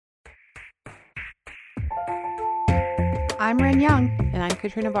I'm Ren Young. And I'm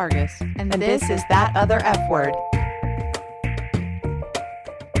Katrina Vargas. And this is That Other F Word.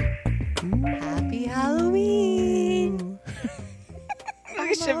 Happy Halloween.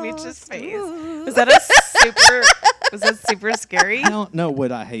 I should be just face. Was that super scary? I don't know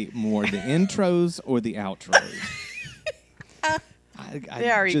what I hate more, the intros or the outros. They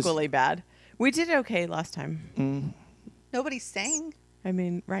are equally bad. We did okay last time. Nobody sang. I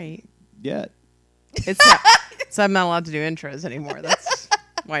mean, right. Yet. It's not, so I'm not allowed to do intros anymore. That's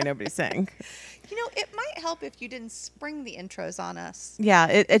why nobody sang. You know, it might help if you didn't spring the intros on us. Yeah,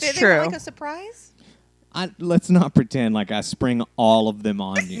 it's They true. were like a surprise. Let's not pretend like I spring all of them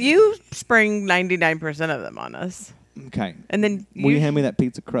on you. You spring 99% of them on us. Okay. And then Will you hand me that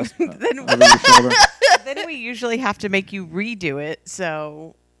pizza crust Then- over your shoulder? then we usually have to make you redo it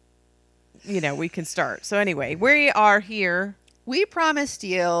so, we can start. So anyway, we are here. We promised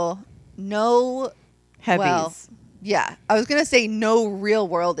you no Heavies. Well, yeah, I was gonna say no real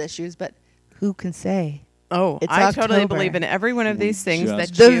world issues, but who can say? Oh, It's I totally October. believe in every one of We these things that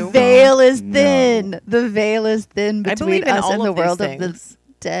just The you... veil is No. thin. The veil is thin I between believe in us all and the of these world of the things.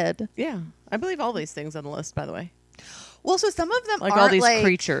 dead. Yeah, I believe all these things on the list, by the way. Well, so some of them Like aren't all these like,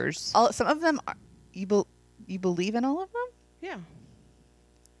 creatures. Some of them are, you believe in all of them? Yeah.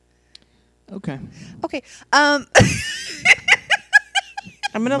 Okay. Okay. I'm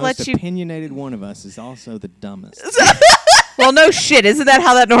going to Most let you... opinionated one of us is also the dumbest. Well, no shit. Isn't that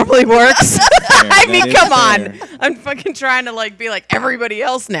how that normally works? I mean, That is come on. fair. I'm fucking trying to be like everybody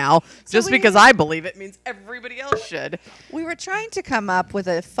else now. Just we- because I believe it means everybody else should. We were trying to come up with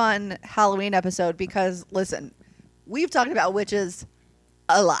a fun Halloween episode because, listen, we've talked about witches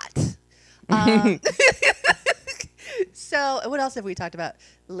a lot. So, what else have we talked about?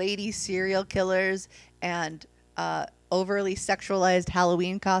 Lady serial killers and overly sexualized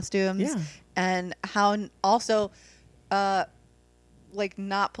Halloween costumes. Yeah. And how also,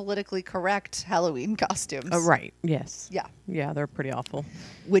 not politically correct Halloween costumes. Oh, right. Yes. Yeah. Yeah, they're pretty awful.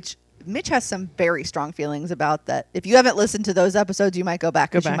 Which Mitch has some very strong feelings about that. If you haven't listened to those episodes, you might go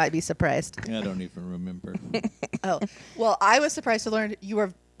back because you back. might be surprised. I don't even remember. Oh, well, I was surprised to learn you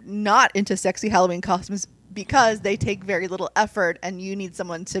are not into sexy Halloween costumes because they take very little effort and you need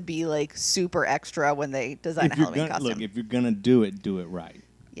someone to be super extra when they design a Halloween costume. if you're gonna do it right.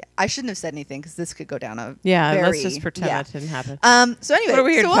 Yeah, I shouldn't have said anything because this could go down a Yeah, very, let's just pretend yeah. that didn't happen. So anyway, What are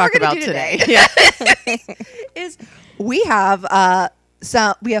we here so to what talk we're gonna about do today? today is we have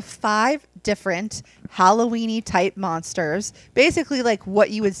 5 different Halloween-y type monsters, basically like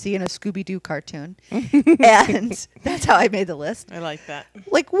what you would see in a Scooby-Doo cartoon, and that's how I made the list. I like that.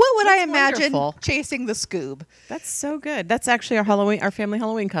 Like, what would I That's imagine wonderful. chasing the Scoob? That's so good. That's actually our family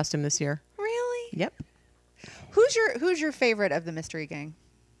Halloween costume this year. Really? Yep. Who's your favorite of the Mystery Gang?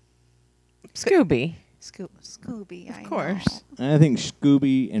 Scooby. Scooby, Of course. I think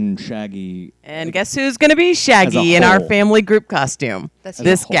Scooby and Shaggy. And guess who's going to be Shaggy As a in our whole. family group costume? That's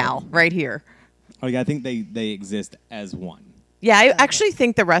This As a whole. gal right here. Oh yeah, I think they exist as one. Yeah, I actually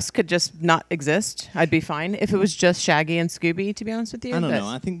think the rest could just not exist. I'd be fine if it was just Shaggy and Scooby, to be honest with you. I don't but know.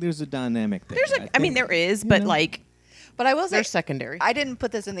 I think there's a dynamic there. I mean, there is, you but know. But I will say, they're secondary. I didn't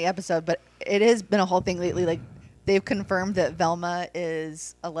put this in the episode, but it has been a whole thing lately. Like, they've confirmed that Velma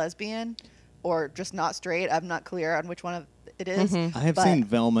is a lesbian or just not straight. I'm not clear on which one of it is. Mm-hmm. I have but seen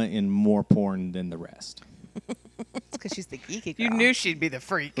Velma in more porn than the rest. it's because she's the geeky girl. You knew she'd be the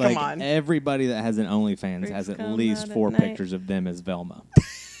freak. Like, Come on. everybody that has an OnlyFans Freaks has at come least out at 4 night. pictures of them as Velma.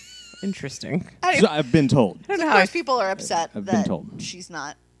 Interesting. So I've been told. I don't So know of how course, people are upset I've been that told. she's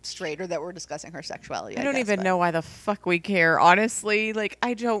not straight or that we're discussing her sexuality. I don't guess, even but- know why the fuck we care. Honestly,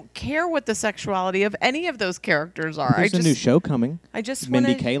 I don't care what the sexuality of any of those characters are. There's a new show coming. I just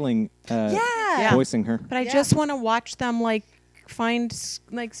Mindy wanna, Kaling Yeah. voicing her. but I Yeah. just want to watch them find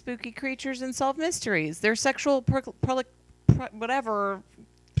spooky creatures and solve mysteries. Their sexual whatever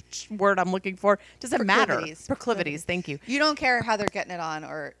word I'm looking for doesn't matter. Proclivities. Thank you. You don't care how they're getting it on,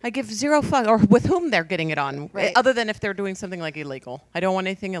 or I give zero fuck or with whom they're getting it on, Right. other than if they're doing something illegal. I don't want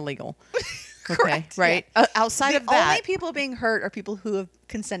anything illegal. Okay, Correct, right? yeah. Outside the of that, only people being hurt are people who have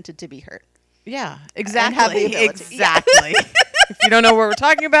consented to be hurt. yeah, have the exactly, ability. exactly. If you don't know what we're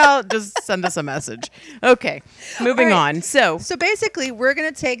talking about, just send us a message. Okay, moving All right. on. So, So basically, we're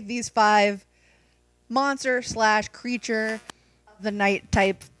gonna take these 5 monster/creature of the night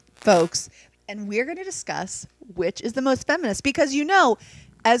type folks, and we're gonna discuss which is the most feminist. Because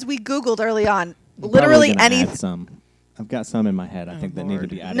as we Googled early on, literally Probably gonna any add some. I've got some in my head. I think that need to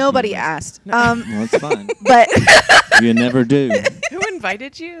be added. nobody to the list. asked. Well, it's fine. But You never do. who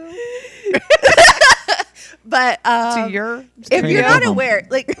invited you but to your? if Train you're to not go home. aware,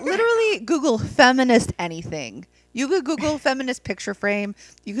 literally Google feminist anything. You could Google feminist picture frame.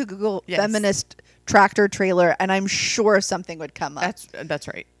 You could Google Yes. feminist tractor trailer, and I'm sure something would come up. That's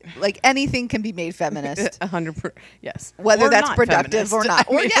right. Like anything can be made feminist, 100%. Yes. whether Or that's not productive feminist. or not.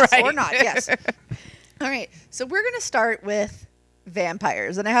 I Or mean, yes, right. or not. Yes. All right. So we're going to start with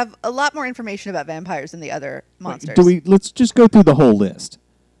vampires, and I have a lot more information about vampires than the other monsters. Let's just go through the whole list.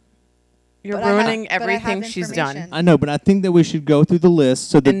 You're But I have- ruining but I have everything she's done. information. I know, but I think that we should go through the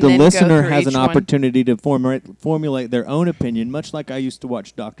list so that And the then go listener through has each an one. opportunity to formulate their own opinion, much like I used to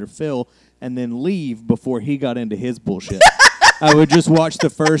watch Dr. Phil and then leave before he got into his bullshit. I would just watch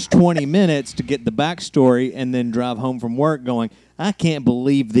the first 20 minutes to get the backstory and then drive home from work going, I can't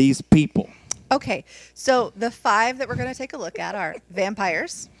believe these people. Okay, so the 5 that we're going to take a look at are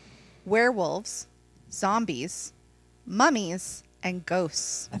vampires, werewolves, zombies, mummies, and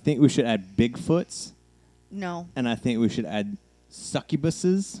ghosts. I think we should add Bigfoots, No, and I think we should add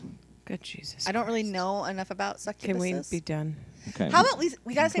succubuses. Good Jesus. I don't really know enough about Can we succubuses. be done? Okay. How about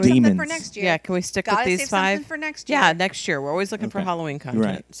we got to save Demons. something for next year? Yeah, can we stick Gotta with these save 5? something for next year. Yeah, next year. We're always looking for Okay. Halloween content.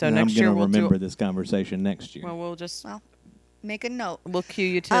 Right. So And next I'm year gonna we'll remember do. this conversation next year. Well, we'll just Well, make a note. we'll cue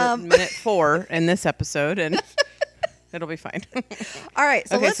you to Um, minute 4 in this episode, and it'll be fine. All right.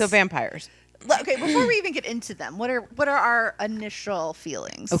 So okay, let's, so vampires. okay, before we even get into them, what are our initial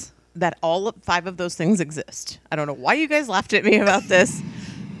feelings? Oh, that all 5 of those things exist. I don't know why you guys laughed at me about this.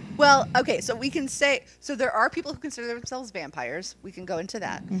 Well, okay, so we can say there are people who consider themselves vampires. We can go into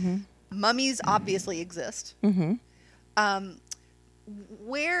that. Mm-hmm. Mummies obviously exist.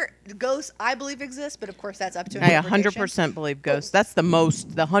 Where ghosts, I believe, exist, but of course that's up to I interpretation. 100% believe ghosts. That's the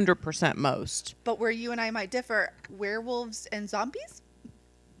 100% most. But where you and I might differ, werewolves and zombies.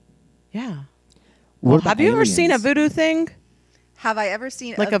 Yeah. What about Have you ever seen a aliens? voodoo thing? Have I ever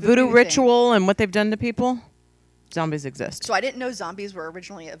seen Like a voodoo thing? ritual and what they've done to people? Zombies exist. So I didn't know zombies were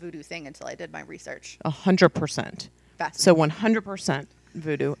originally a voodoo thing until I did my research. 100%. So 100%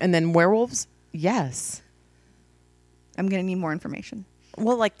 voodoo. And then werewolves? Yes. I'm gonna need more information.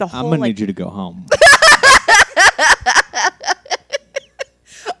 Well, like the I'm whole going to like need you to go home.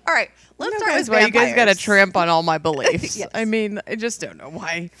 All right, let's start with why you guys got to vampires. tramp on all my beliefs. Yes. I mean, I just don't know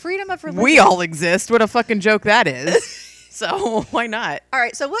why. Freedom of religion. We all exist. What a fucking joke that is. So why not? All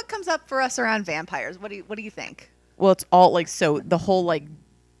right. So what comes up for us around vampires? What do you think? Well, it's all like so the whole like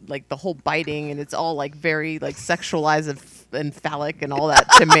the whole biting and it's all like very like sexualized and phallic and all that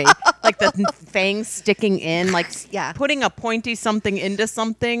to me. Like the fangs sticking in, like Yeah. putting a pointy something into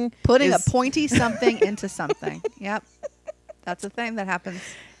something. Putting is- a pointy something into something. Yep. That's a thing that happens.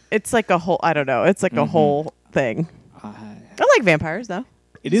 It's like a whole. I don't know. It's like a whole thing. I like vampires though.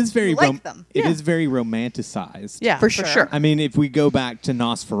 It is very You like them. It Yeah. is very romanticized. Yeah, For for sure. sure. I mean, if we go back to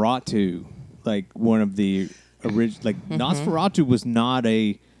Nosferatu, like one of the original, like Nosferatu was not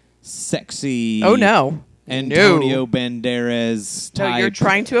a sexy. Oh no. Antonio Banderas No, type. you're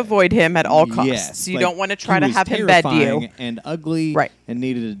trying to avoid him at all costs. Yes, You like, don't want to try he to was have him bed terrifying you. and ugly, Right. and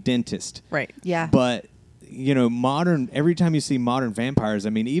needed a dentist. Right. Yeah. But every time you see modern vampires, I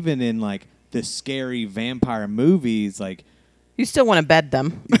mean, even in like the scary vampire movies, like You still want to bed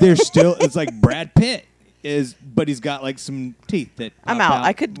them. they're still. It's like Brad Pitt but he's got like some teeth that. I'm pop out.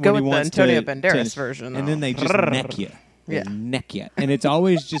 I could when go he with the wants Antonio Banderas version, and though. then they just neck you. They Yeah. neck you, and it's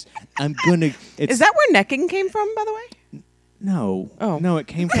always just I'm gonna. It's, Is that where necking came from, by the way? no? Oh. No, it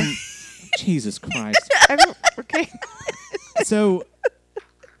came from Jesus Christ. Okay. So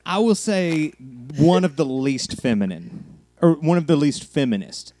I will say one of the least feminine, or one of the least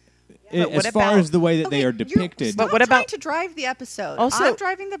feminist, But what as far about- as the way that they Okay, are you're- depicted. Stop But what trying about- to drive the episode? Also- I'm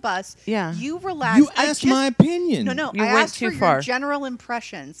driving the bus. Yeah. You relax. You I asked just- my opinion. No. You I went asked too for far. your general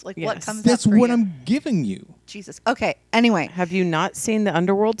impressions, like what Yes. comes That's up for what you. I'm giving you. Jesus. Okay. Anyway, Have you not seen the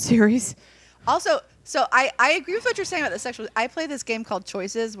Underworld series? also, so I agree with what you're saying about the sexual. I play this game called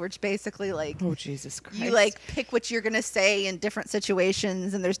Choices, which basically like Oh, Jesus Christ. you like pick what you're gonna say in different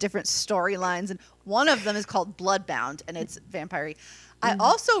situations, and there's different storylines, and one of them is called Bloodbound, and it's vampire. I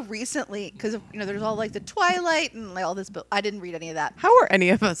also recently, because there's all like the Twilight and like all this, but I didn't read any of that. How are any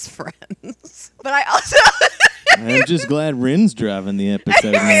of us friends? But I also, I'm just glad Rin's driving the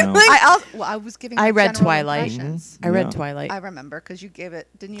episode now. I was giving. I my read general Twilight. impressions. I read Yeah. Twilight. I remember because you gave it,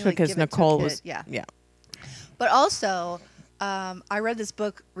 didn't you? Because give it to a Nicole kid? was. Yeah. Yeah. But also, I read this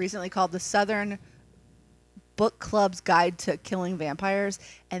book recently called The Southern Book Club's Guide to Killing Vampires.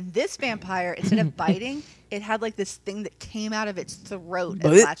 And this vampire, instead of biting, it had like this thing that came out of its throat and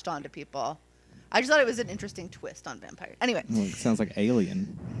Blech. latched onto people. I just thought it was an interesting twist on vampires. Anyway, Well, it sounds like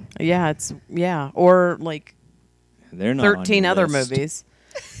Alien. Yeah. Or like They're not on 13 your other list. movies.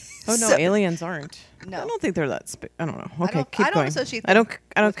 Oh no, So- aliens aren't. No. I don't think they're that. I don't know. Okay, don't- keep I don't going. associate I don't. them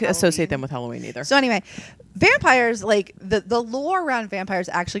I don't with associate Halloween. them with Halloween either. So anyway, vampires, like the lore around vampires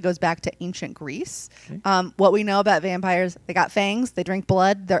actually goes back to ancient Greece. Okay. What we know about vampires, they got fangs, they drink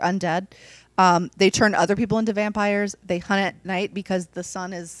blood, they're undead. They turn other people into vampires. They hunt at night because the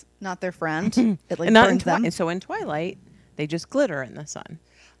sun is not their friend. It like and not in burns them. So in Twilight, they just glitter in the sun.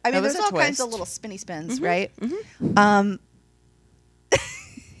 I mean, that was there's a all kinds of twist. little spinny spins, right?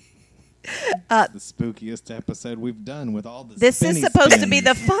 The spookiest episode we've done with all the This is spinny supposed to be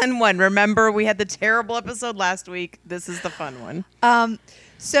spins. the fun one. Remember, we had the terrible episode last week. This is the fun one.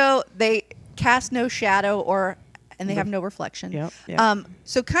 So they cast no shadow and they have no reflection. Yep.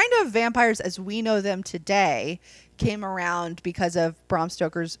 So kind of vampires as we know them today came around because of Bram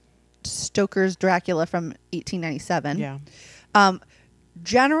Stoker's Dracula from 1897. Yeah.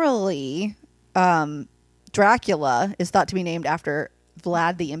 Generally, Dracula is thought to be named after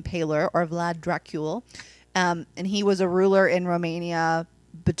Vlad the Impaler or Vlad Dracul. And he was a ruler in Romania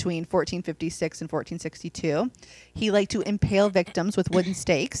between 1456 and 1462. He liked to impale victims with wooden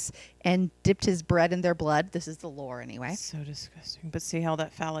stakes and dipped his bread in their blood. This is the lore anyway. So disgusting. But see how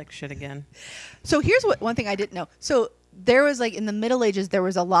that phallic shit again. So here's one thing I didn't know. So there was like in the Middle Ages, there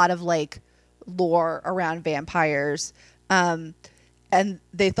was a lot of like lore around vampires. And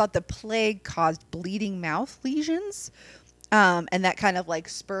they thought the plague caused bleeding mouth lesions. And that kind of like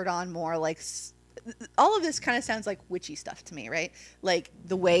spurred on more like all of this kind of sounds like witchy stuff to me, right? Like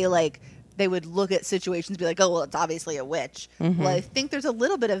the way like they would look at situations and be like, oh, well, it's obviously a witch. Well, I think there's a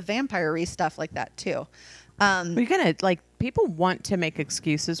little bit of vampire-y stuff like that too. But you kind of like people want to make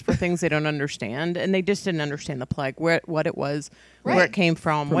excuses for things they don't understand, and they just didn't understand the plague, what it was, where Right. it came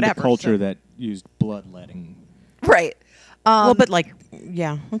from, From whatever. the culture So- that used bloodletting. Right. well, but like,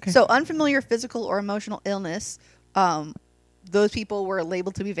 yeah, okay. So unfamiliar physical or emotional illness, those people were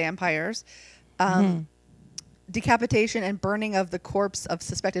labeled to be vampires. Decapitation and burning of the corpse of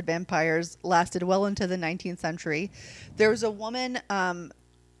suspected vampires lasted well into the 19th century. There was a woman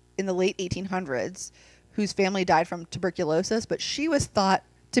in the late 1800s whose family died from tuberculosis, but she was thought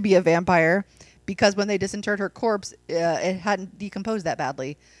to be a vampire because when they disinterred her corpse, it hadn't decomposed that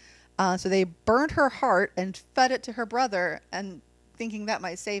badly. So they burned her heart and fed it to her brother, and thinking that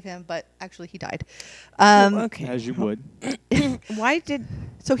might save him, but actually he died. Okay. As you would. Why did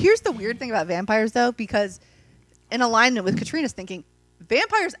So here's the weird thing about vampires, though, because in alignment with Katrina's thinking,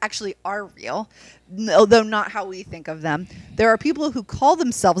 vampires actually are real, although not how we think of them. There are people who call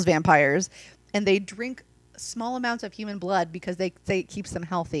themselves vampires, and they drink small amounts of human blood because they say it keeps them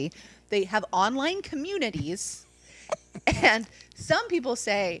healthy. They have online communities, and some people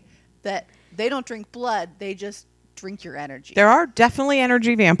say that they don't drink blood, they just drink your energy. there are definitely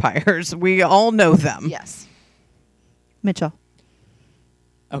energy vampires? We all know them. Yes. Mitchell.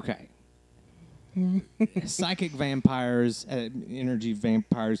 Okay. Psychic vampires, energy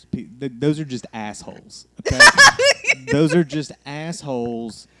vampires, those are just assholes. Okay? Those are just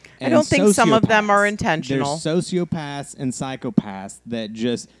assholes. I don't think some of them are sociopaths. intentional. They're sociopaths and psychopaths that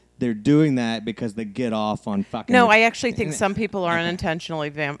just, they're doing that because they get off on fucking... No, I actually think some people are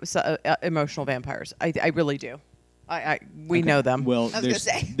unintentionally emotional vampires. I really do. We know them. Well, I was gonna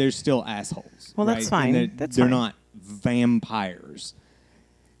say. they're still assholes. Well, that's right? And fine. That's they're fine. not vampires.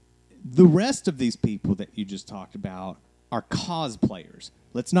 The rest of these people that you just talked about are cosplayers.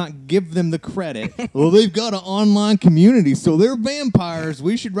 Let's not give them the credit. Well, they've got an online community, so they're vampires.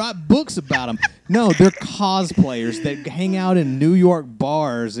 We should write books about them. No, they're cosplayers that hang out in New York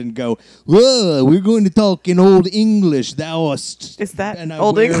bars and go, "Whoa, we're going to talk in Old English. Thou hast." Is that and I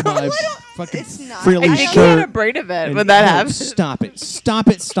Old wear English? my I fucking It's not. frilly I I think think you had a shirt. braid event And- when that no, happened. Stop it. Stop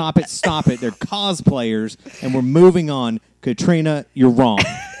it. Stop it. Stop it. They're cosplayers, and we're moving on. Katrina, you're wrong.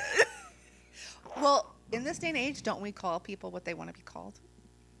 Well, in this day and age, don't we call people what they want to be called?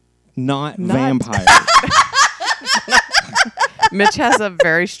 Not Not- vampires. Mitch has a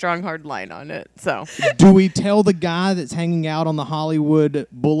very strong hard line on it. So Do we tell the guy that's hanging out on the Hollywood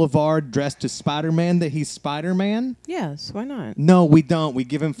Boulevard dressed as Spider-Man that he's Spider-Man? yes, why not? No, we don't. We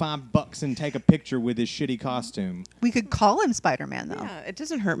give him $5 and take a picture with his shitty costume. We could call him Spider-Man, though. Yeah, it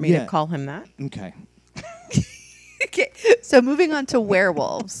doesn't hurt me Yeah. to call him that. Okay. Okay, so moving on to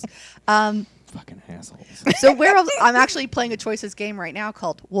werewolves. Fucking assholes. So werewolves, I'm actually playing a choices game right now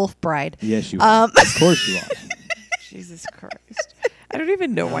called Wolf Bride. Yes, you are. Of course you are. Jesus Christ. I don't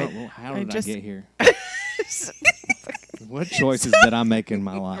even know why. How did I just get here? What choices did I make in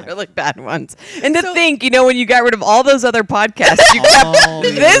my life? really bad ones. And to think, when you got rid of all those other podcasts, you All kept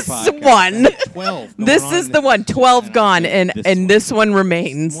the this this podcast. one. 12. going This on is in the one. 12 gone, said, and this one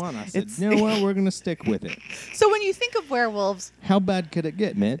remains. One. I said, you know what? We're going to stick with it. So when you think of werewolves, How bad could it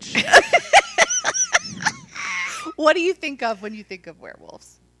get, Mitch? what do you think of when you think of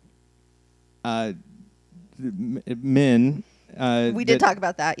werewolves? Men. We did that talk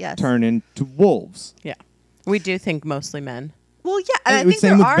about that, yes. turn into wolves. Yeah. We do think mostly men. Well, yeah, and I think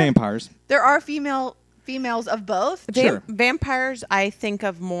Same with there vampires. are females of both. Sure. Vampires, I think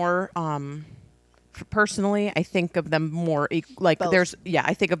of more. Personally, I think of them more like Both. there's. Yeah,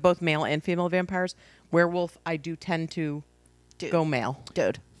 I think of both male and female vampires. Werewolf, I do tend to go male.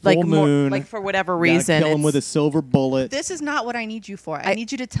 Dude. Like Full more, moon. like for whatever Gotta reason. kill him with a it's- silver bullet. This is not what I need you for. I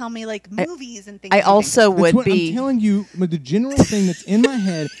need you to tell me like movies and things. I you think also of. That's would what be. I'm telling you, the general thing that's in my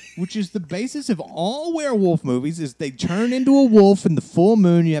head, which is the basis of all werewolf movies, is they turn into a wolf in the full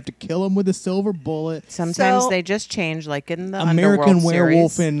moon. You have to kill them with a silver bullet. Sometimes So- they just change, like in the American Underworld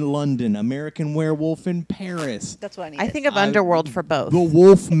Werewolf series. in London, American Werewolf in Paris, That's what I need. I think of Underworld for both The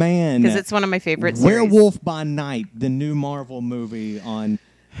Wolf Man, because it's one of my favorite series. Werewolf by Night, the new Marvel movie on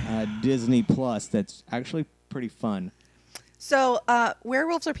Disney Plus. That's actually pretty fun. So,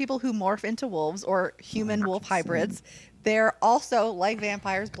 werewolves are people who morph into wolves or human wolf hybrids. They're also, like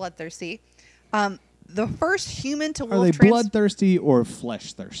vampires, bloodthirsty. The first human to Are wolf they bloodthirsty or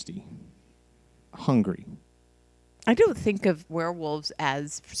flesh thirsty? Hungry. I don't think of werewolves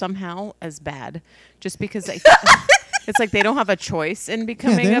as somehow as bad, just because it's like they don't have a choice in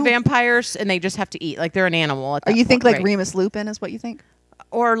becoming they a don't- vampire, and they just have to eat. Like they're an animal. At Or that you think point, like right? Remus Lupin is what you think?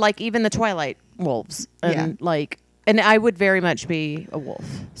 Or like even the Twilight wolves, and Yeah. and I would very much be a wolf,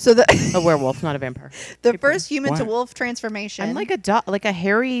 So the a werewolf, not a vampire. the first human to Why? wolf transformation. I'm like like a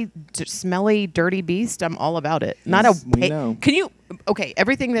hairy, smelly, dirty beast. I'm all about it. Not Yes, we a. know. Can you? Okay,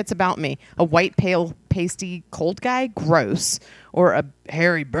 everything that's about me. A white, pale, pasty, cold guy, gross. Or a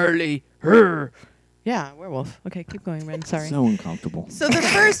hairy, burly, yeah, werewolf. Okay, keep going, Ren. Sorry. So uncomfortable. So the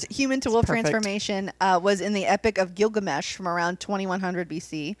first human to wolf perfect. transformation was in the Epic of Gilgamesh from around 2100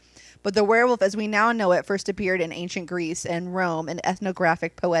 BC. But the werewolf, as we now know it, first appeared in ancient Greece and Rome in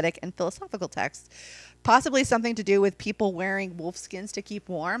ethnographic, poetic, and philosophical texts. Possibly something to do with people wearing wolf skins to keep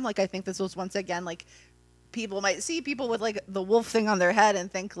warm. Like, I think this was once again, like, people might see people with, like, the wolf thing on their head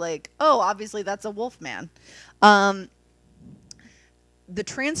and think, like, oh, obviously that's a wolf man. The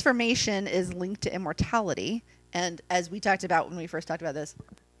transformation is linked to immortality. And as we talked about when we first talked about this,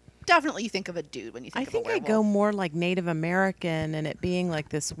 definitely you think of a dude when you think I of a think I werewolf. go more like Native American and it being like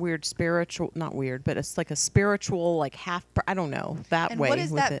this weird spiritual, not weird, but it's like a spiritual, like I don't know, that And way what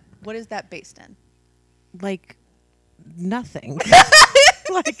is with that? it. What is that based in? Like nothing.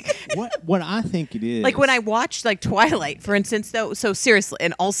 like What I think it is. like when I watched like Twilight, for instance, though. So seriously,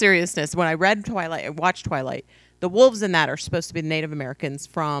 in all seriousness, when I read Twilight, I watched Twilight. The wolves in that are supposed to be Native Americans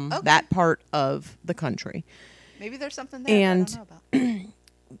from Okay. that part of the country. Maybe there's something there And- that I don't know about.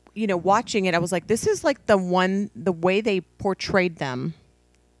 You know, watching it, I was like, this is like the way they portrayed them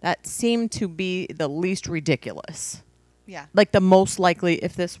that seemed to be the least ridiculous. Yeah. Like the most likely,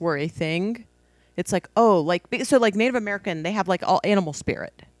 if this were a thing, it's like, oh, like, so like Native American, they have like all animal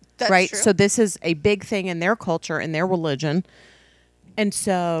spirit, That's right? true. So this is a big thing in their culture, in their religion. And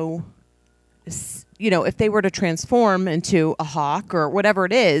so, you know, if they were to transform into a hawk or whatever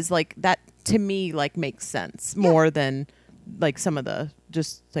it is, like that to me, like makes sense more than like some of the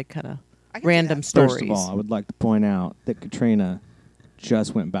just like kind of I can see random that. stories. First of all, I would like to point out that Katrina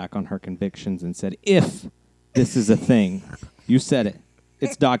just went back on her convictions and said, if this is a thing, you said it.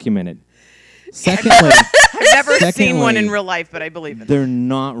 It's documented. Secondly, I've never seen one in Secondly, real life, but I believe it. they're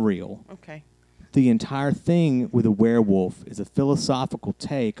not real. Okay. The entire thing with a werewolf is a philosophical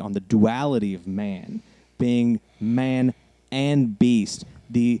take on the duality of man, being man and beast,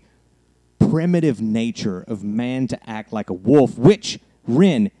 the primitive nature of man to act like a wolf, which,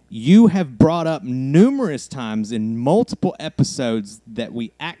 Ren, you have brought up numerous times in multiple episodes that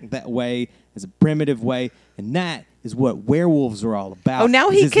we act that way as a primitive way, and that is what werewolves are all about. Oh, now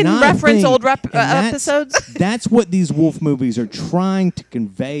This he is can not a reference thing, old and that's- episodes? That's what these wolf movies are trying to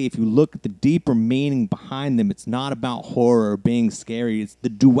convey. If you look at the deeper meaning behind them, it's not about horror or being scary. It's the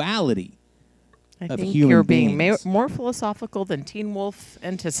duality. I Of think human you're being beings. more philosophical than Teen Wolf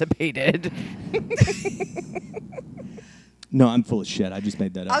anticipated. No, I'm full of shit. I just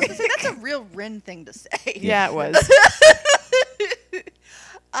made that I up. was gonna say that's a real Rin thing to say. Yeah, it was.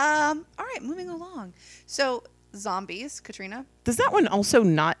 All right, moving along. So zombies, Katrina. Does that one also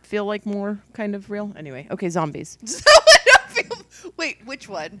not feel like more kind of real? Anyway, okay, zombies. So I don't feel. Wait, which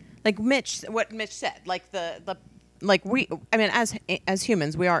one? Like what Mitch said. Like the like we. I mean, as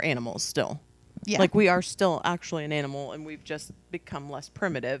humans, we are animals still. Yeah. Like we are still actually an animal, and we've just become less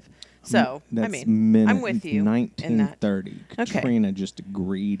primitive. So That's I mean, I'm with you. 1930. Okay. Katrina just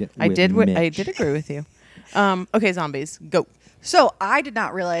agreed. I with did. I Mitch. did agree with you. Okay, zombies, go. So I did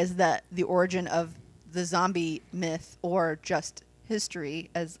not realize that the origin of the zombie myth, or just history,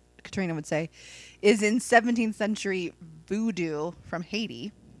 as Katrina would say, is in 17th century voodoo from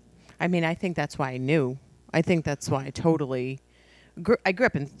Haiti. I mean, I think that's why I knew. I think that's why I totally. I grew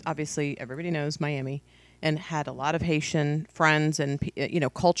up in, obviously, everybody knows Miami, and had a lot of Haitian friends and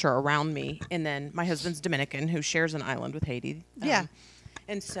culture around me. And then my husband's Dominican, who shares an island with Haiti. Yeah.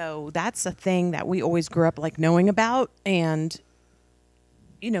 And so that's a thing that we always grew up like knowing about, and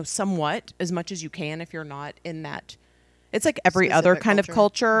somewhat as much as you can if you're not in that. It's like every other Specific kind of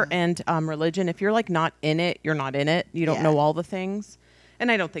culture yeah. and religion. If you're like not in it, you're not in it. You don't Yeah. know all the things.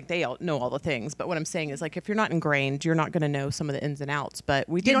 And I don't think they all know all the things. But what I'm saying is, like, if you're not ingrained, you're not going to know some of the ins and outs. But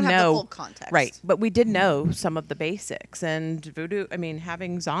we did don't know, have the full context. right? But we did know some of the basics. And voodoo. I mean,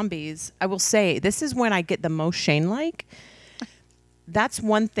 having zombies. I will say this is when I get the most Shane-like. That's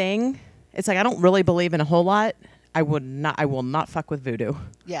one thing. It's like I don't really believe in a whole lot. I will not fuck with voodoo.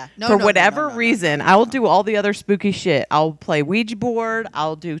 Yeah. For whatever reason, I'll do all the other spooky shit. I'll play Ouija board.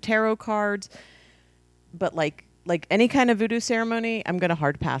 I'll do tarot cards. But like any kind of voodoo ceremony, I'm gonna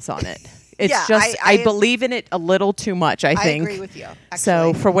hard pass on it. It's Yeah, just I believe in it a little too much. I think. I agree with you. Actually.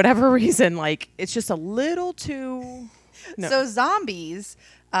 So for whatever reason, like it's just a little too. No. So zombies,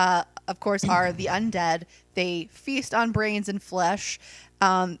 of course, are the undead. They feast on brains and flesh,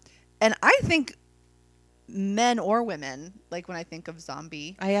 and I think men or women, like when I think of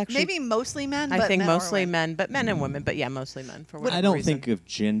zombie, maybe mostly men. I think men mostly men, but men and women. But yeah, mostly men. For whatever I don't reason. think of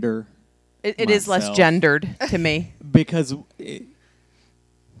gender. It is less myself. gendered to me. Because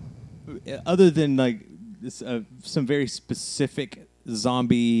other than like this, some very specific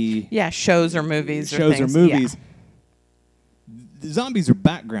zombie shows or movies. The zombies are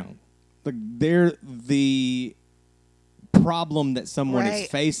background. Like they're the problem that someone is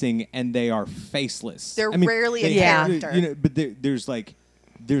facing, and they are faceless. They're rarely a character. But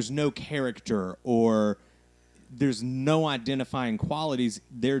there's no character, or there's no identifying qualities.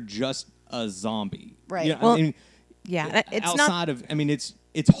 They're just a zombie. Right. It's outside of. I mean, it's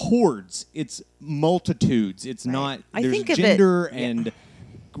hordes. It's multitudes. It's not. I There's think of gender and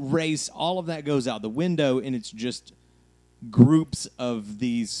race. All of that goes out the window, and it's just groups of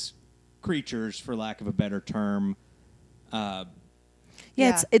these creatures, for lack of a better term. I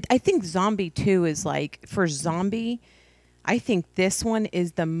think zombie too is like, for zombie, I think this one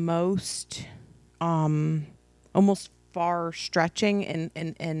is the most almost far stretching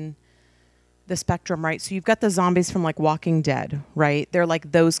in the spectrum, right? So you've got the zombies from like Walking Dead, right? They're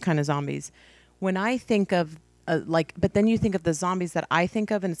like those kind of zombies. When I think of but then you think of the zombies that I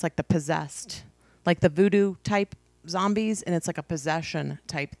think of, and it's like the possessed, like the voodoo type zombies, and it's like a possession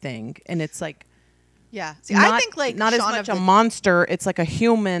type thing, and it's like I think like not Shaun as much of a the- monster. It's like a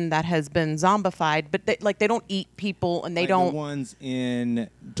human that has been zombified, but they don't eat people, and they Like don't. the ones in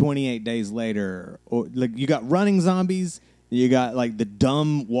 28 Days Later, or like you got running zombies, you got like the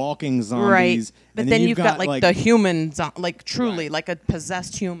dumb walking zombies, Right, but and then you've got like the human, like truly Right. like a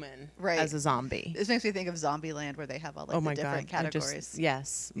possessed human Right. as a zombie. This makes me think of Zombieland, where they have all like Oh my the different god! categories.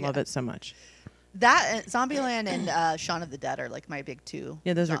 Yes, love Yeah. it so much. That Zombieland and Shaun of the Dead are like my big two.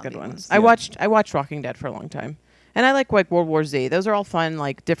 Yeah, those are zombie good ones. Yeah. I watched Walking Dead for a long time, and I like World War Z. Those are all fun,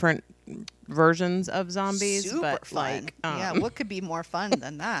 like different versions of zombies. Super but fun. like, Yeah, what could be more fun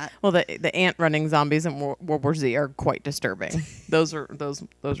than that? well, the ant running zombies in World War Z are quite disturbing. those are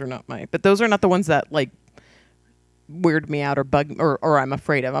not but those are not the ones that like weird me out or bug or I'm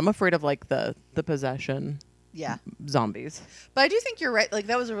afraid of. I'm afraid of like the possession Yeah. zombies. But I do think you're right. Like,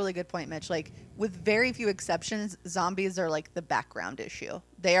 that was a really good point, Mitch. Like, with very few exceptions, zombies are like the background issue.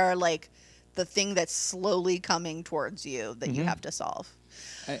 They are like the thing that's slowly coming towards you that you have to solve.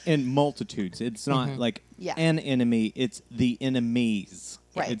 and multitudes. It's not like Yeah. an enemy; it's the enemies.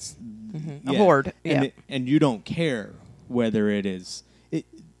 Right. It's A horde, and, yeah. and you don't care whether it is.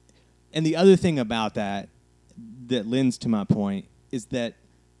 And the other thing about that lends to my point is that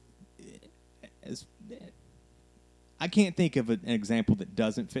I can't think of an example that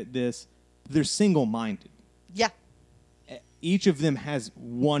doesn't fit this. They're single-minded. Yeah. Each of them has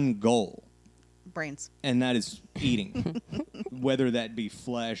one goal, Brains. and that is eating, whether that be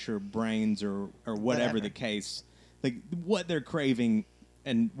flesh or brains or whatever the case. Like, what they're craving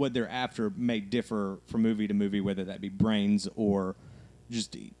and what they're after may differ from movie to movie, whether that be brains or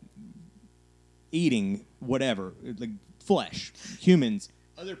just eating whatever, like flesh, humans,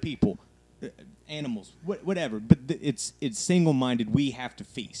 other people. animals, whatever. But it's single-minded. We have to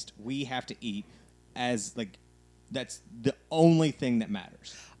feast. We have to eat. As like, that's the only thing that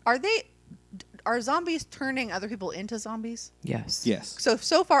matters. Are zombies turning other people into zombies? Yes. Yes.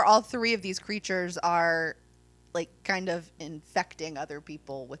 So far, all three of these creatures are like kind of infecting other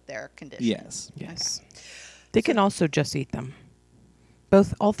people with their condition. Yes. Yes. Okay. They can also just eat them.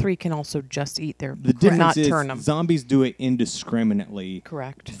 All three can also just eat their. The difference not is turn them. Zombies do it indiscriminately.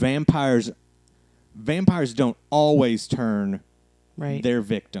 Correct. Vampires don't always turn their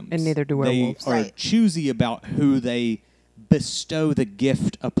victims, and neither do werewolves. They are choosy about who they bestow the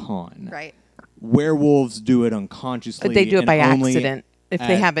gift upon. Right. Werewolves do it unconsciously. They do it by accident. If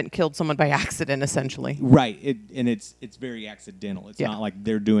they haven't killed someone by accident, essentially. Right. It's very accidental. It's not like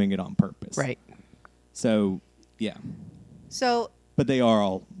they're doing it on purpose. Right. So, yeah. But they are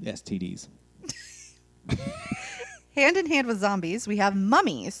all STDs. Hand in hand with zombies, we have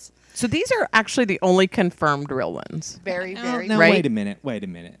mummies. So these are actually the only confirmed real ones. Very. No, right? Wait a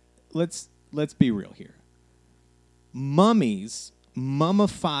minute. Let's be real here. Mummies,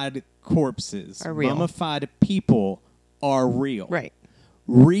 mummified corpses, are real. Mummified people are real. Right.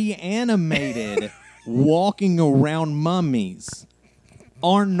 Reanimated, walking around mummies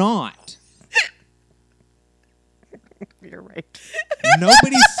are not. You're right.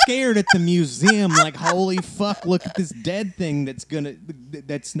 Nobody's scared at the museum like, holy fuck, look at this dead thing that's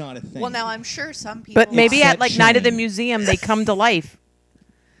not a thing. Well, now I'm sure some people... But maybe at like Night of the Exception. Museum, they come to life.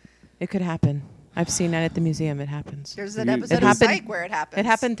 It could happen. I've seen Night at the Museum. It happens. There's an It episode of happened- Psych where it happens. It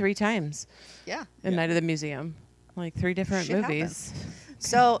happened 3 times Yeah. in Night of the Museum. Like 3 different Shit movies.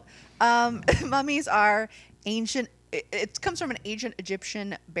 So, mummies are ancient... It comes from an ancient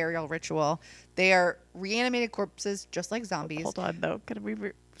Egyptian burial ritual. They are reanimated corpses, just like zombies. Hold on, though.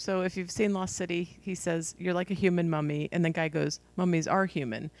 So if you've seen Lost City, he says, you're like a human mummy. And the guy goes, mummies are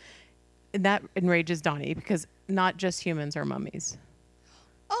human. And that enrages Donnie because not just humans are mummies.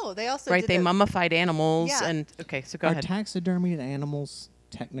 Oh, they also Right? They mummified animals. Yeah. And okay, so go Are ahead. taxidermied animals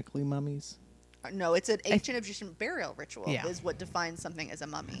technically mummies? No, it's an ancient Egyptian burial ritual Yeah. is what defines something as a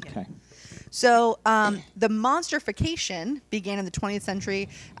mummy. Okay. So the monsterification began in the 20th century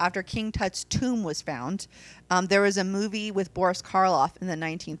after King Tut's tomb was found. There was a movie with Boris Karloff in the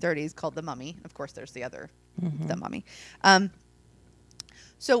 1930s called The Mummy. Of course, there's the other, The Mummy.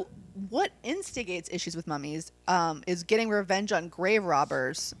 So what instigates issues with mummies is getting revenge on grave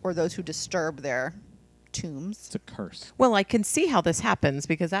robbers or those who disturb their tombs. It's a curse. Well, I can see how this happens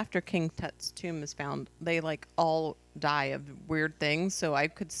because after King Tut's tomb is found, they like all die of weird things. So I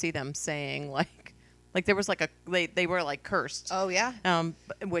could see them saying like there was like they were like cursed. Oh, yeah?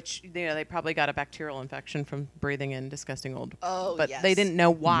 Which, they probably got a bacterial infection from breathing in disgusting old. Oh, but yes. they didn't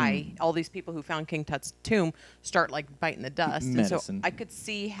know why all these people who found King Tut's tomb start like biting the dust. Medicine. And so I could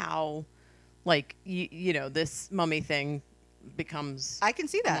see how like, this mummy thing becomes I can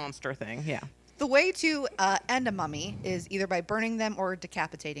see that. a monster thing. Yeah. The way to end a mummy is either by burning them or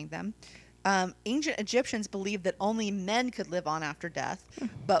decapitating them. Ancient Egyptians believed that only men could live on after death,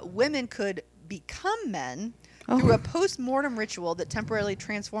 but women could become men through a post-mortem ritual that temporarily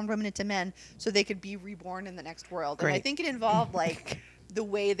transformed women into men so they could be reborn in the next world. Great. And I think it involved like the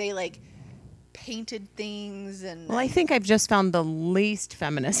way they like painted things and... Well, I think I've just found the least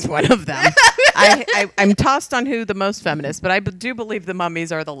feminist one of them. I'm tossed on who the most feminist, but I do believe the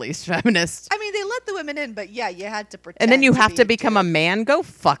mummies are the least feminist. I mean, they let the women in, but yeah, you had to pretend. And then you have to be become a man? Go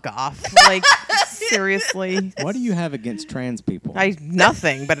fuck off. Like, seriously. What do you have against trans people?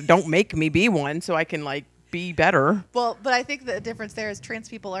 Nothing, but don't make me be one so I can, like, be better. Well, but I think the difference there is trans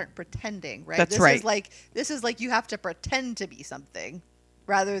people aren't pretending, right? That's right. This is like you have to pretend to be something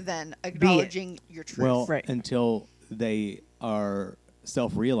rather than acknowledging your truth. Well, Right. until they are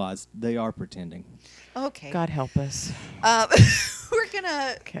self-realized, they are pretending. Okay. God help us. We're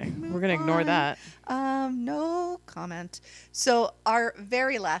gonna We're gonna ignore on. that. No comment. So our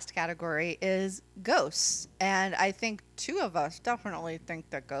very last category is ghosts, and I think 2 of us definitely think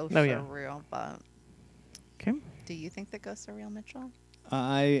that ghosts Oh, yeah. are real. But Okay. do you think that ghosts are real, Mitchell?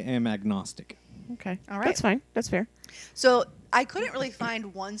 I am agnostic. Okay. All right. That's fine. That's fair. So I couldn't really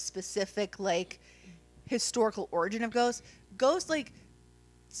find one specific like historical origin of ghosts. Ghosts, like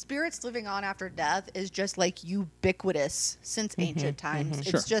spirits living on after death, is just like ubiquitous since ancient times. It's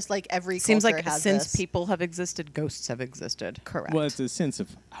Sure. just like every Seems culture like has since this. people have existed, ghosts have existed. Correct. Well, it's a sense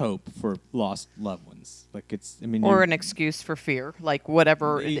of hope for lost loved ones. Like Or an excuse for fear, like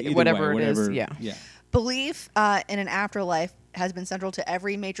whatever it is. Yeah. Yeah. Belief in an afterlife has been central to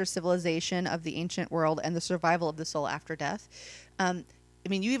every major civilization of the ancient world and the survival of the soul after death. I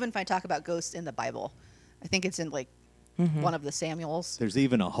mean, you even find talk about ghosts in the Bible. I think it's in like one of the Samuels. There's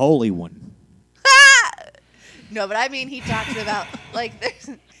even a holy one. No, but I mean, he talks about like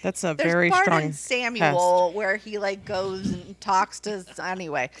That's a there's very part strong in Samuel where he like goes and talks to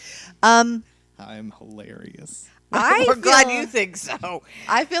anyway. I'm hilarious. We're glad you think so.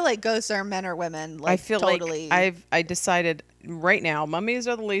 I feel like ghosts are men or women. Like, I feel totally. like I decided right now mummies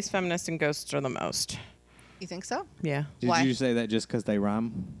are the least feminist and ghosts are the most. You think so? Yeah. Did Why? you say that just because they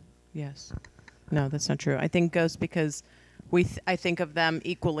rhyme? Yes. No, that's not true. I think ghosts because I think of them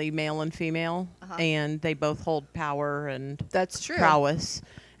equally male and female, and they both hold power and That's true. prowess.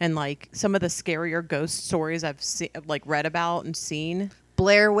 And like some of the scarier ghost stories I've read about and seen,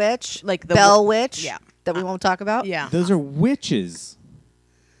 Blair Witch, like the Bell Witch, yeah. that we won't talk about. Yeah, Those are witches.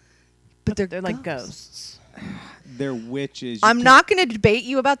 but they're like ghosts. They're witches. I'm not going to debate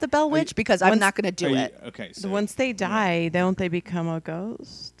you about the Bell Witch because I'm not going to do it. Okay, so Once they die, don't they become a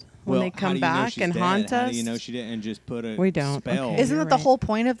ghost when well, they how come do you know back she's and dead? haunt How us? do you know she didn't just put a We don't. spell? Okay. Isn't You're that the right. whole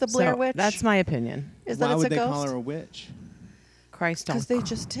point of the Blair So, Witch? That's my opinion. Is that Why it's would a they ghost? call her a witch? Christ Because they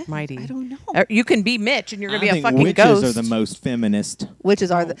just did. mighty. I don't know. You can be Mitch and you're gonna I be a think fucking witches ghost. are the most feminist. Witches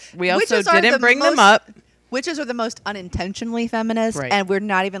are the. We also witches are didn't the bring them most- up. Witches are the most unintentionally feminist, Right. and we're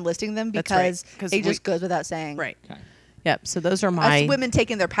not even listing them That's right, because 'cause it just we- goes without saying. Right. Okay. Yep. So those are Us my women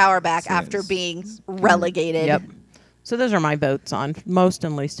taking their power back So after it's- being relegated. Yep. So those are my votes on most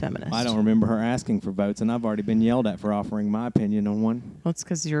and least feminist. I don't remember her asking for votes, and I've already been yelled at for offering my opinion on one. Well, it's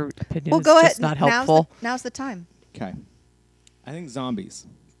because your opinion Well, is go ahead. just not helpful. Now's the time. Okay. I think zombies,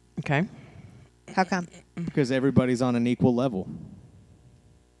 Okay. How come? because everybody's on an equal level.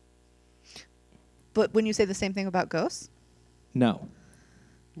 But when you say the same thing about ghosts, No.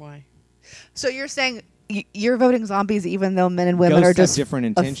 Why? so you're saying you're voting zombies even though men and women Ghosts are just have different a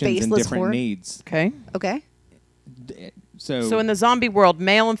intentions and faceless different horde? needs. Okay. Okay. So in the zombie world,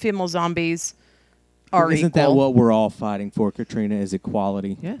 male and female zombies are isn't equal. that what we're all fighting for, Katrina? Is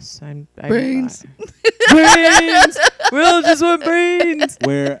equality? Yes, I'm. Brains. Brains. We all just want brains.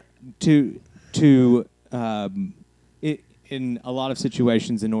 Where in a lot of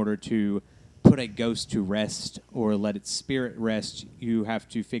situations, in order to put a ghost to rest or let its spirit rest, you have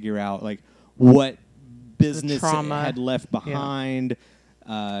to figure out like what business it trauma. had left behind,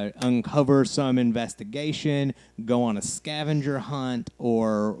 uncover some investigation, go on a scavenger hunt,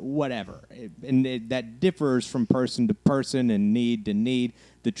 or whatever. That differs from person to person and need to need.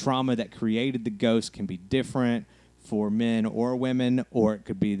 The trauma that created the ghost can be different for men or women, or it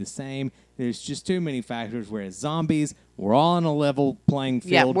could be the same. There's just too many factors, whereas zombies, we're all on a level playing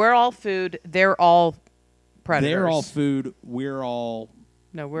field. Yeah, we're all food. They're all predators. They're all food. We're all...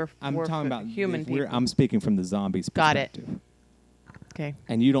 No, we're. I'm we're talking food. about... human if people. I'm speaking from the zombies Got it. perspective. Okay.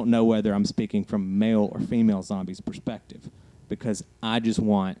 And you don't know whether I'm speaking from male or female zombies perspective, because I just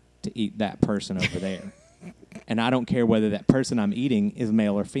want to eat that person over there. And I don't care whether that person I'm eating is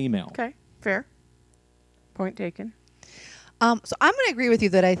male or female. Okay. Fair. Point taken. So I'm going to agree with you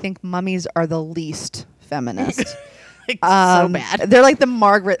that I think mummies are the least feminist. So bad. They're like the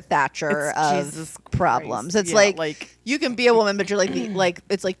Margaret Thatcher It's of Jesus problems. Christ. It's Yeah, like you can be a woman, but you're like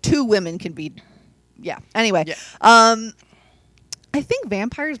it's like two women can be. Yeah. Anyway, Yeah. I think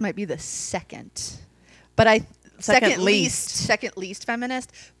vampires might be the second, but second least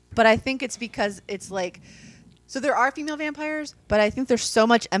feminist. But I think it's because it's like, so there are female vampires, but I think there's so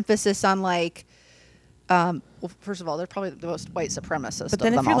much emphasis on like. Well, first of all, they're probably the most white supremacist But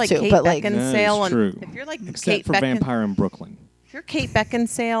then of if them you're all like too. Kate But like, Beckinsale, That is and true. if you're like Except Kate for Vampire in Brooklyn. If you're Kate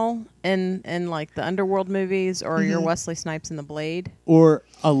Beckinsale in like the Underworld movies, or you're Wesley Snipes in The Blade, Or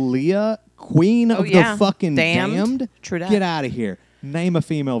Aaliyah, queen of yeah. the fucking Damned. damned. True dat. Get out of here. Name a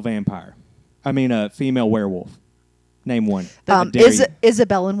female vampire. I mean, a female werewolf. Name one. I dare you.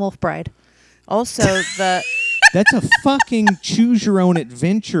 Isabel and Wolf Bride. also the That's a fucking choose your own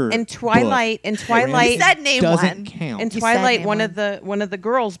adventure. in Twilight, book. You said name doesn't one. count. in You said Twilight, name one one. of the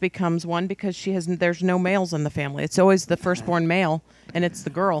girls becomes one because there's no males in the family. It's always the firstborn male, and it's the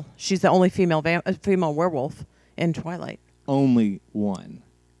girl. She's the only female female werewolf in Twilight. Only one.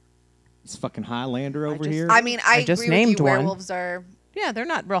 It's fucking Highlander over here. I mean, I just agree named with you. one. Werewolves are. Yeah, they're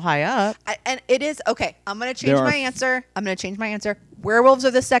not real high up. And it is okay. I'm going to change There are my answer. I'm going to change my answer. Werewolves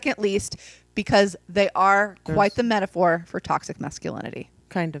are the second least because they are quite the metaphor for toxic masculinity.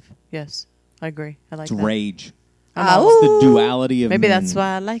 Kind of. Yes, I agree. I like it's that. rage. Oh. It's the duality of Maybe men. that's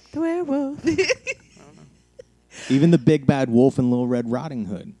why I like the werewolf. Even the big bad wolf in Little Red Riding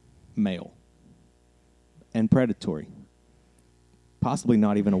Hood, male and predatory. Possibly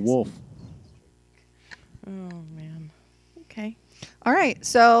not even a wolf. Oh man. Okay. All right.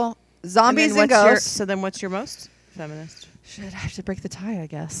 So zombies and what's your, ghosts. so then, what's your most feminist? Should I have to break the tie, I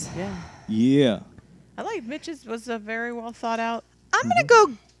guess. Yeah. Yeah. I like Mitch's was a very well thought out. I'm going to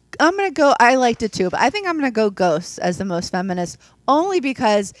go go. I liked it too, but I think I'm gonna go Ghosts as the most feminist, only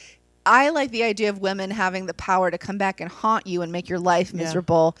because I like the idea of women having the power to come back and haunt you and make your life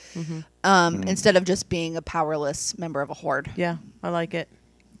miserable, instead of just being a powerless member of a horde. Yeah, I like it.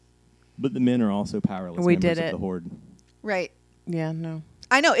 But the men are also powerless We members did of it. the horde. Right. Yeah, no.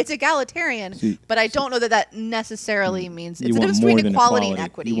 I know it's egalitarian, See, but I don't know that necessarily means You it's the want difference more between than equality and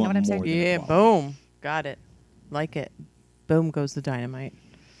equality. equity. You You know want what I'm saying? more than Yeah, equality. boom. Got it. Like it. Boom goes the dynamite.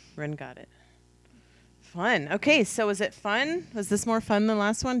 Ren got it. Fun. Okay, so is it fun? Was this more fun than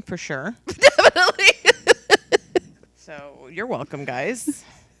last one? For sure. Definitely. So you're welcome, guys.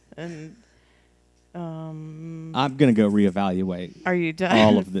 And I'm going to go reevaluate are you done?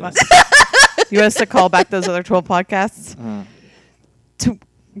 all of this. You want us to call back those other 12 podcasts? I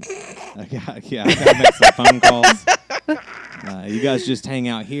got to make some phone calls. You guys just hang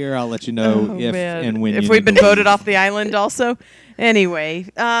out here. I'll let you know if man. and when if you we've need been to voted leave. off the island also. Anyway,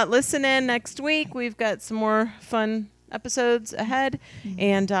 listen in next week. We've got some more fun episodes ahead.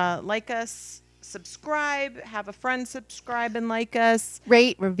 And like us, subscribe, have a friend subscribe and like us.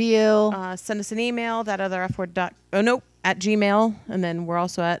 Rate, review. Send us an email, at Gmail. And then we're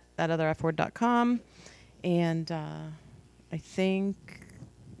also at thatotherfword.com. And I think,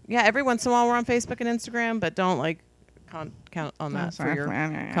 every once in a while we're on Facebook and Instagram, but don't count on that for your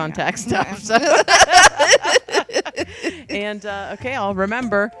contact stuff. So. And I'll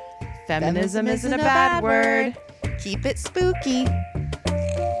remember, feminism isn't a bad word. Keep it spooky.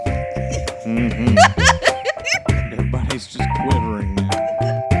 Everybody's just